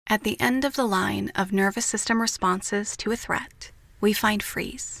At the end of the line of nervous system responses to a threat, we find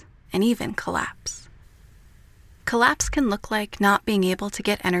freeze and even collapse. Collapse can look like not being able to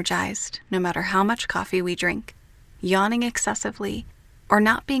get energized no matter how much coffee we drink, yawning excessively, or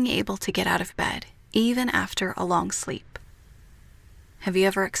not being able to get out of bed even after a long sleep. Have you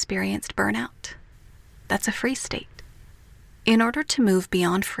ever experienced burnout? That's a freeze state. In order to move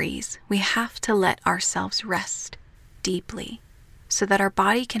beyond freeze, we have to let ourselves rest deeply so that our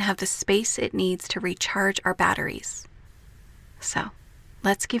body can have the space it needs to recharge our batteries. So,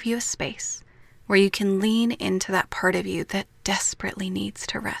 let's give you a space where you can lean into that part of you that desperately needs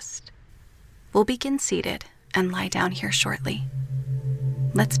to rest. We'll begin seated and lie down here shortly.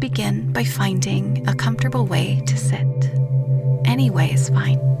 Let's begin by finding a comfortable way to sit. Any way is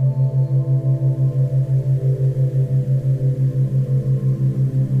fine.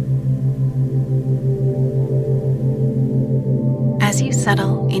 As you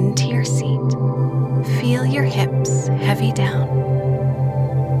settle into your seat, feel your hips heavy down.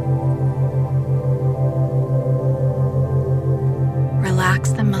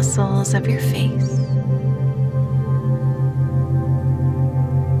 Relax the muscles of your face.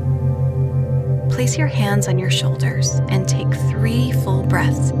 Place your hands on your shoulders and take 3 full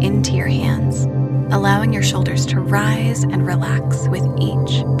breaths into your hands, allowing your shoulders to rise and relax with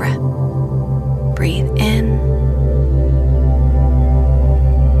each breath. Breathe in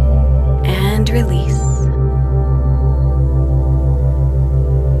and release.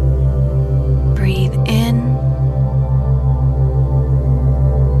 Breathe in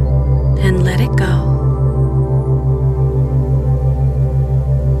and let it go.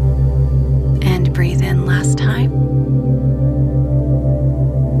 And breathe in last time.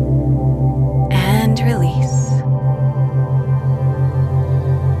 And release.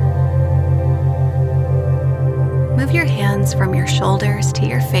 Move your hands from your shoulders to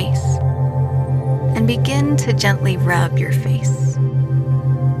your face and begin to gently rub your face.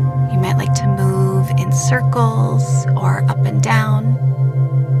 You might like to move in circles or up and down.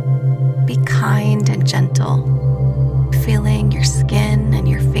 Be kind and gentle, feeling your skin and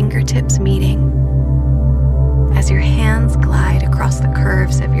your fingertips meeting as your hands glide across the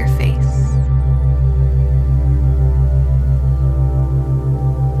curves of your face.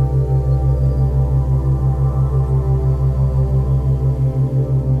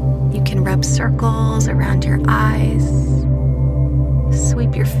 You can rub circles around your eyes,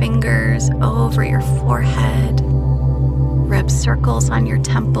 sweep your fingers over your forehead, rub circles on your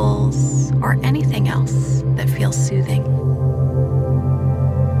temples, or anything else that feels soothing.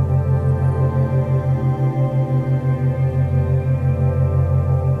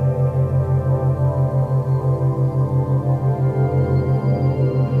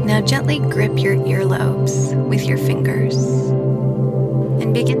 Now gently grip your earlobes with your fingers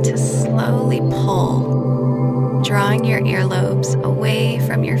and begin to slowly pull, drawing your earlobes away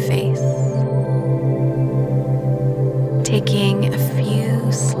from your face. Taking a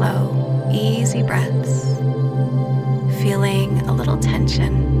few slow, easy breaths, feeling a little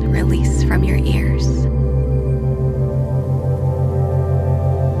tension release from your ears.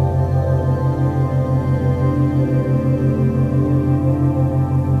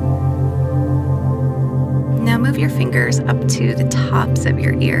 Now move your fingers up to the tops of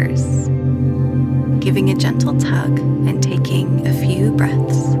your ears, giving a gentle tug and taking a few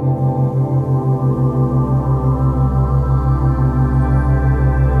breaths.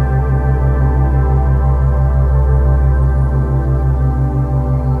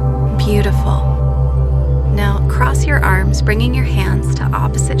 Beautiful. Now cross your arms, bringing your hands to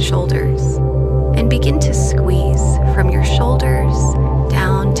opposite shoulders, and begin to squeeze from your shoulders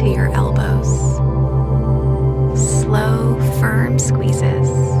down to your elbows. Slow, firm squeezes,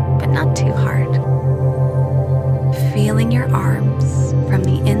 but not too hard. Feeling your arms from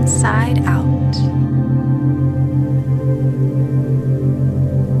the inside out.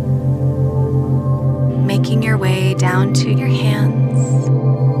 Making your way down to your hands.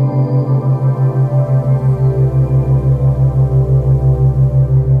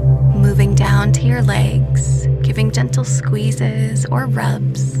 Moving down to your legs, giving gentle squeezes or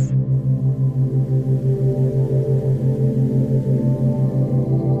rubs.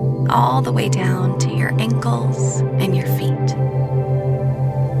 All the way down to your ankles and your feet.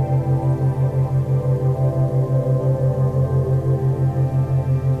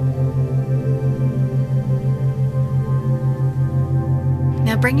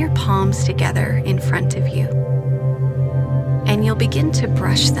 Now bring your palms together in front of you, and you'll begin to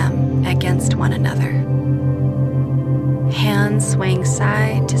brush them against one another. Hands swaying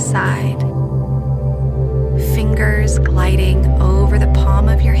side to side, fingers gliding over the palm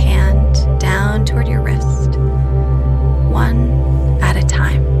of your hand.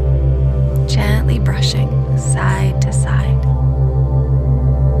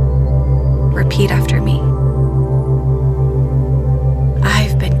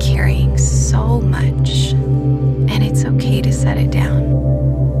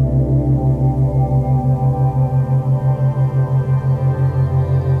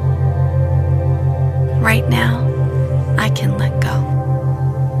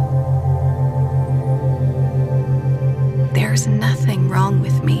 nothing wrong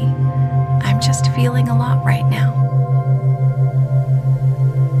with me. I'm just feeling a lot right now.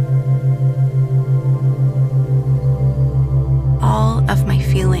 All of my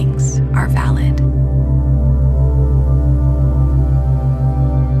feelings are valid.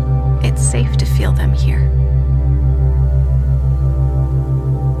 It's safe to feel them here.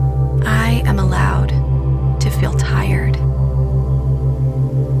 I am allowed to feel tired.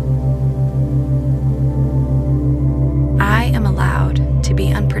 I am allowed to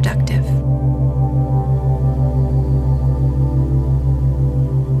be unproductive.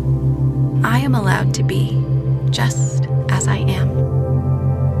 I am allowed to be just as I am.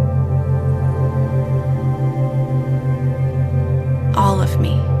 All of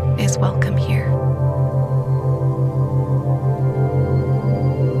me is welcome here.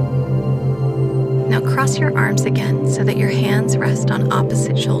 Now cross your arms again so that your hands rest on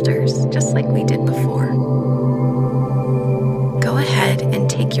opposite shoulders, just like we did before. Go ahead and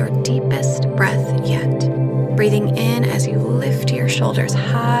take your deepest breath yet, breathing in as you lift your shoulders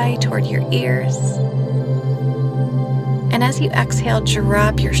high toward your ears. And as you exhale,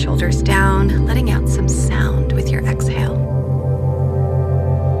 drop your shoulders down, letting out some sound with your exhale.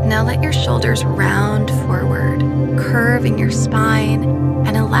 Now let your shoulders round forward, curving your spine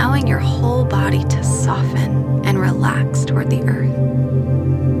and allowing your whole body to soften and relax toward the earth.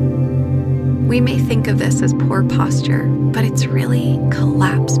 We may think of this as poor posture, but it's really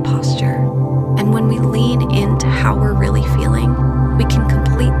collapse posture. And when we lean into how we're really feeling, we can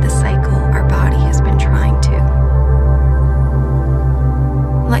complete the cycle our body has been trying to.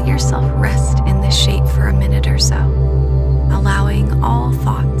 Let yourself rest in this shape for a minute or so, allowing all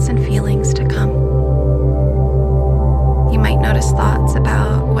thoughts and feelings to come. You might notice thoughts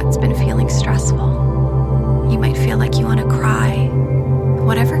about what's been feeling stressful. You might feel like you want to cry.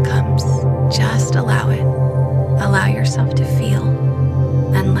 Whatever comes, just allow it. Allow yourself to feel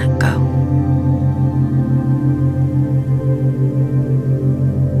and let go.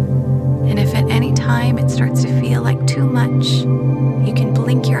 And if at any time it starts to feel like too much, you can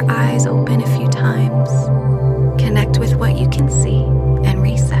blink your eyes open a few times, connect with what you can see, and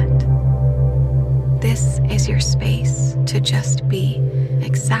reset. This is your space to just be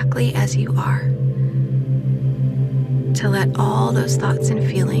exactly as you are, to let all those thoughts and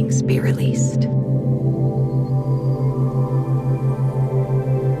feelings be released.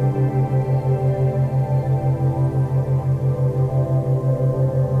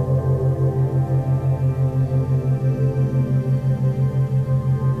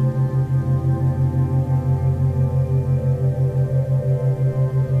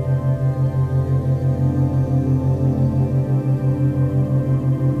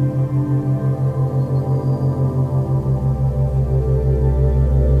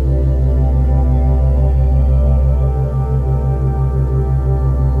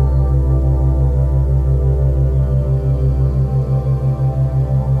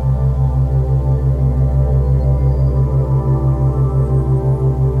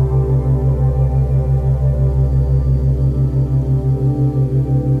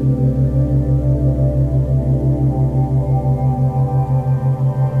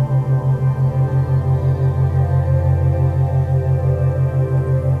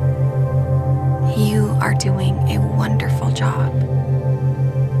 Doing a wonderful job.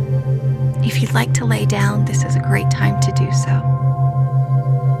 If you'd like to lay down, this is a great time to do so.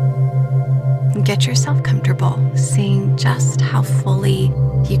 Get yourself comfortable, seeing just how fully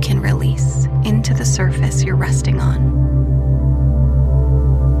you can release into the surface you're resting on.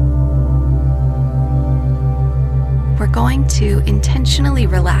 We're going to intentionally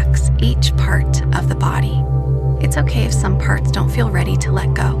relax each part of the body. It's okay if some parts don't feel ready to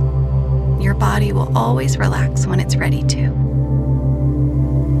let go. Your body will always relax when it's ready to.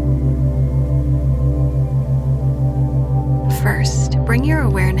 First, bring your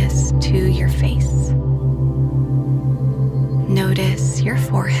awareness to your face. Notice your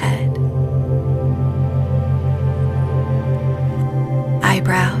forehead,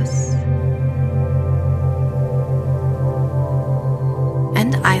 eyebrows,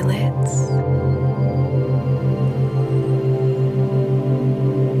 and eyelids.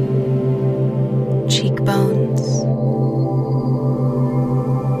 Cheekbones,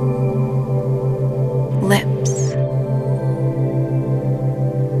 lips,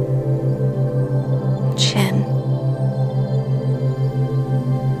 chin,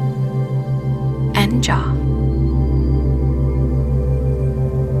 and jaw.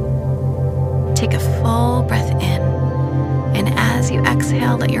 Take a full breath in, and as you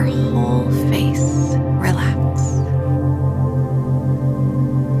exhale, let your whole face relax.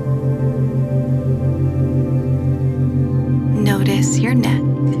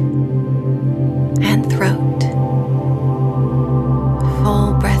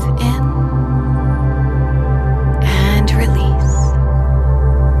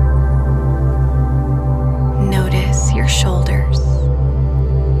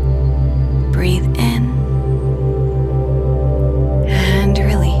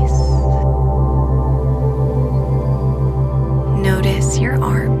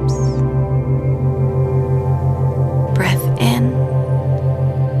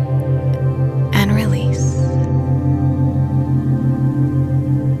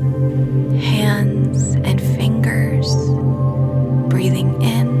 Breathing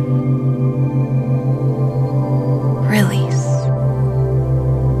in, release.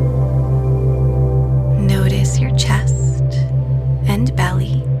 Notice your chest and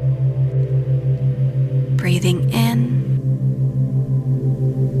belly. Breathing in,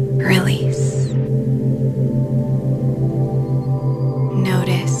 release.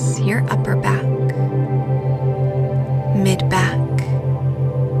 Notice your upper back, mid-back,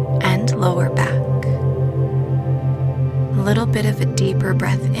 and lower back. A little bit of a deeper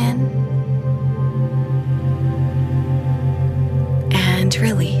breath in and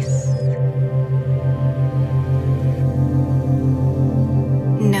release.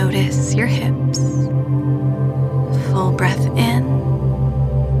 Notice your hips. Full breath in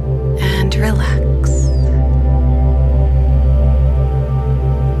and relax.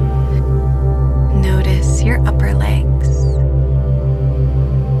 Notice your upper legs,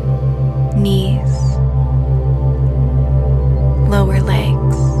 knees, lower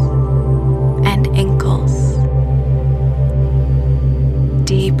legs, and ankles.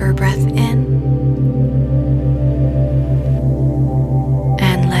 Deeper breath in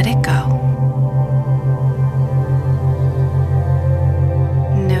and let it go.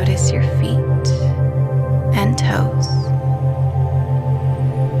 Notice your feet and toes.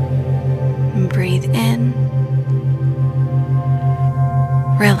 Breathe in,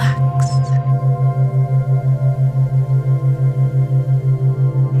 relax.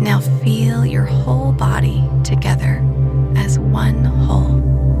 Now feel your whole body together as one whole.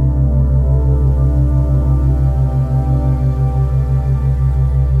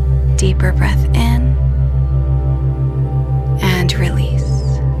 Deeper breath in and release.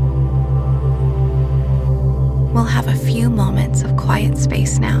 We'll have a few moments of quiet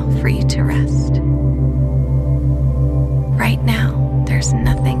space now for you to rest. Right now, there's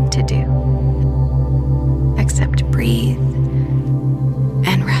nothing to do except breathe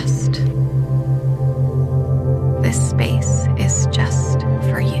and rest. This space is just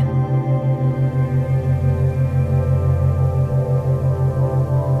for you.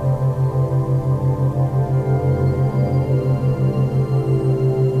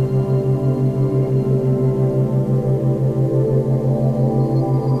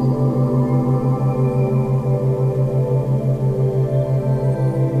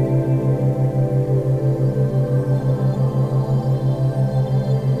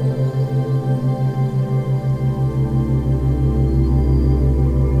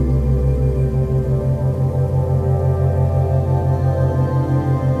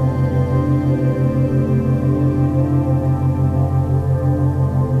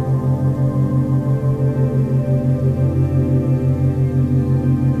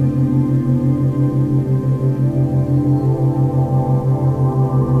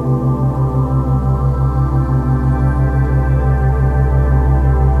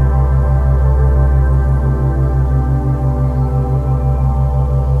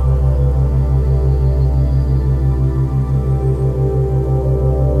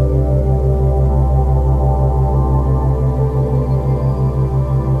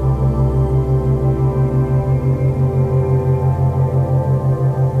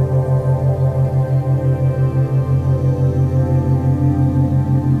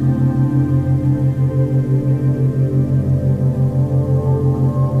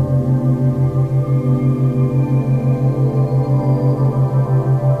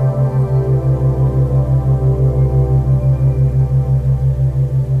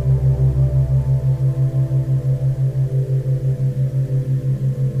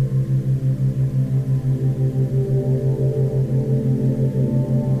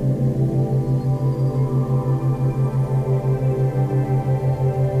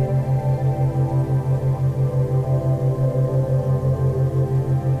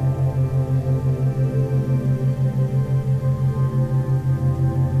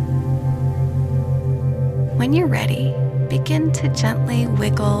 When you're ready, begin to gently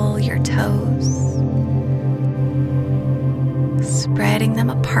wiggle your toes, spreading them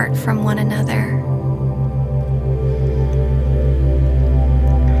apart from one another.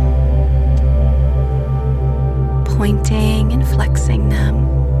 Pointing and flexing them.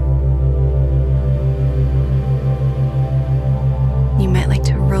 You might like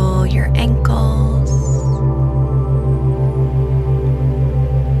to roll your ankles.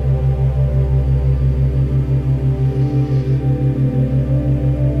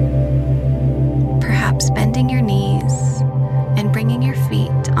 Perhaps bending your knees and bringing your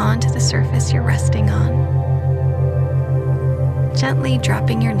feet onto the surface you're resting on. Gently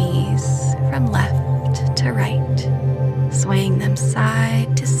dropping your knees from left to right, swaying them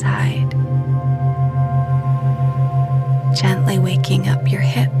side to side. Gently waking up your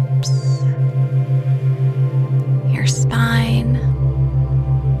hips, your spine,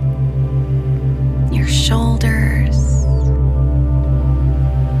 your shoulders,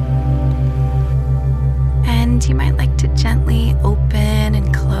 and you might like to gently open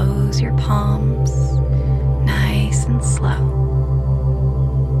and close your palms, nice and slow.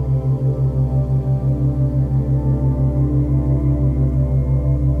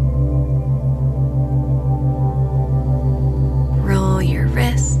 Roll your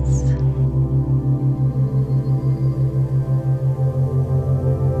wrists,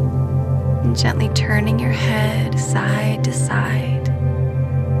 and gently turning your head side to side.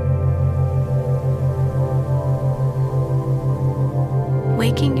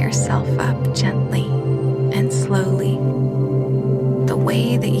 Waking yourself up gently and slowly, the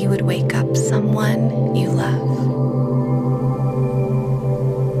way that you would wake up someone you love.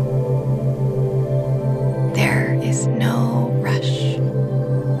 There is no rush.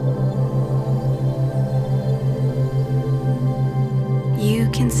 You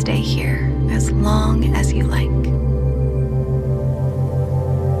can stay here as long as you like.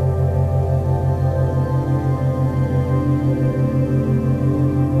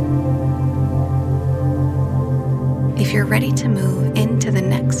 If you're ready to move into the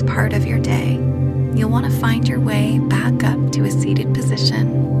next part of your day, you'll want to find your way back up to a seated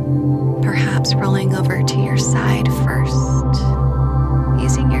position, perhaps rolling over to your side first,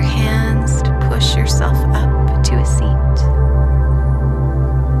 using your hands to push yourself up to a seat.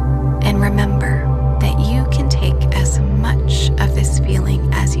 And remember that you can take as much of this feeling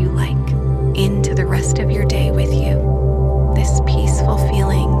as you like into the rest of your day with you. This peaceful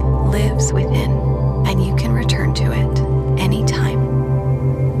feeling lives within, and you can return to it anytime.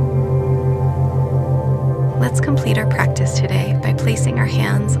 Let's complete our practice today by placing our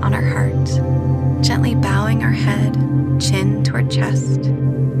hands on our heart, gently bowing our head, chin toward chest,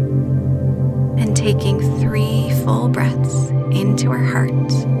 and taking 3 full breaths into our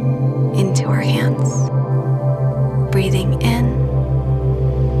heart, into our hands. Breathing in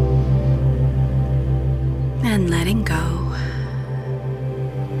and letting go.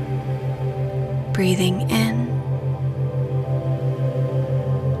 Breathing in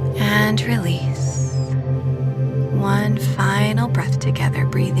and release. One final breath together,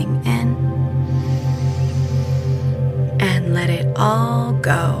 breathing in and let it all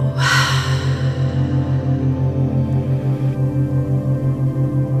go.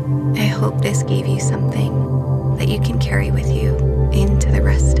 I hope this gave you something that you can carry with you into the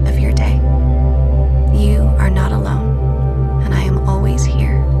rest of your day. You are not alone, and I am always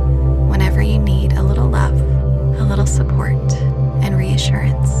here whenever you need a little love, a little support, and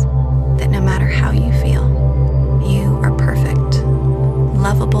reassurance that no matter how you feel, you are perfect,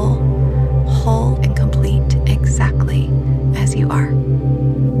 lovable, whole, and complete exactly as you are.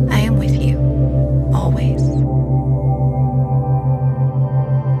 I am with you, always.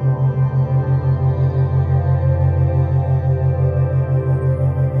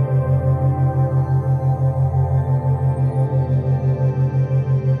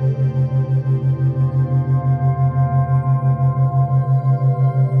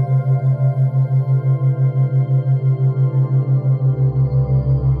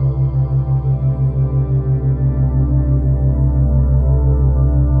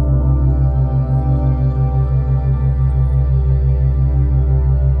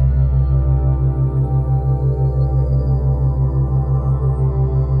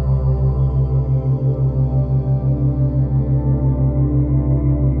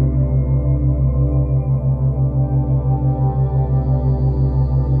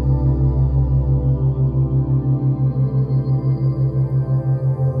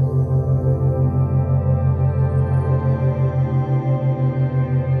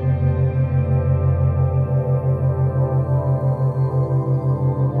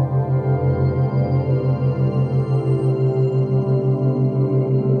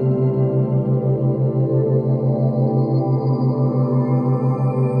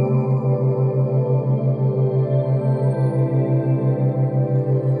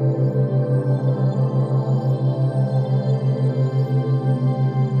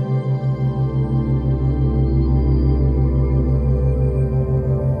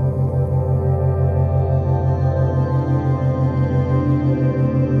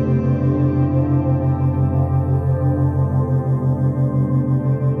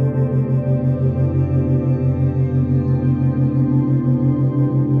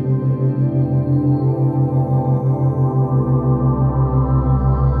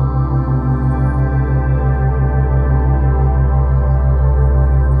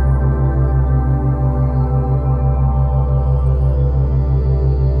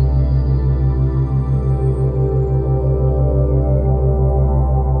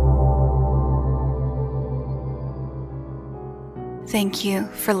 thank you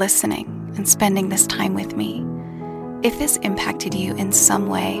for listening and spending this time with me. If this impacted you in some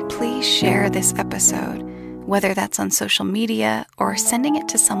way, please share this episode, whether that's on social media or sending it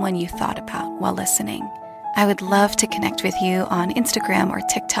to someone you thought about while listening. I would love to connect with you on Instagram or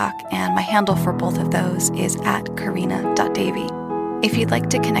TikTok, and my handle for both of those is @karina.davy. If you'd like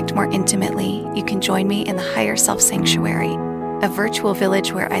to connect more intimately, you can join me in the Higher Self Sanctuary, a virtual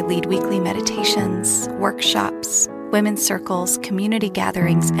village where I lead weekly meditations, workshops, women's circles, community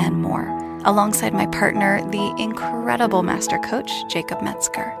gatherings, and more, alongside my partner, the incredible master coach, Jacob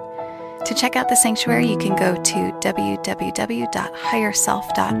Metzger. To check out the sanctuary, you can go to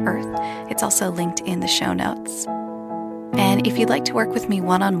www.higherself.earth. It's also linked in the show notes. And if you'd like to work with me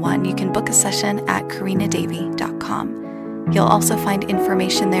one-on-one, you can book a session at karinadavy.com. You'll also find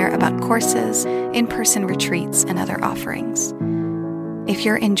information there about courses, in-person retreats, and other offerings. If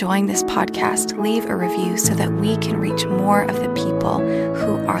you're enjoying this podcast, leave a review so that we can reach more of the people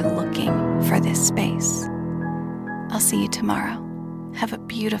who are looking for this space. I'll see you tomorrow. Have a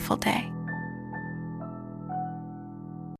beautiful day.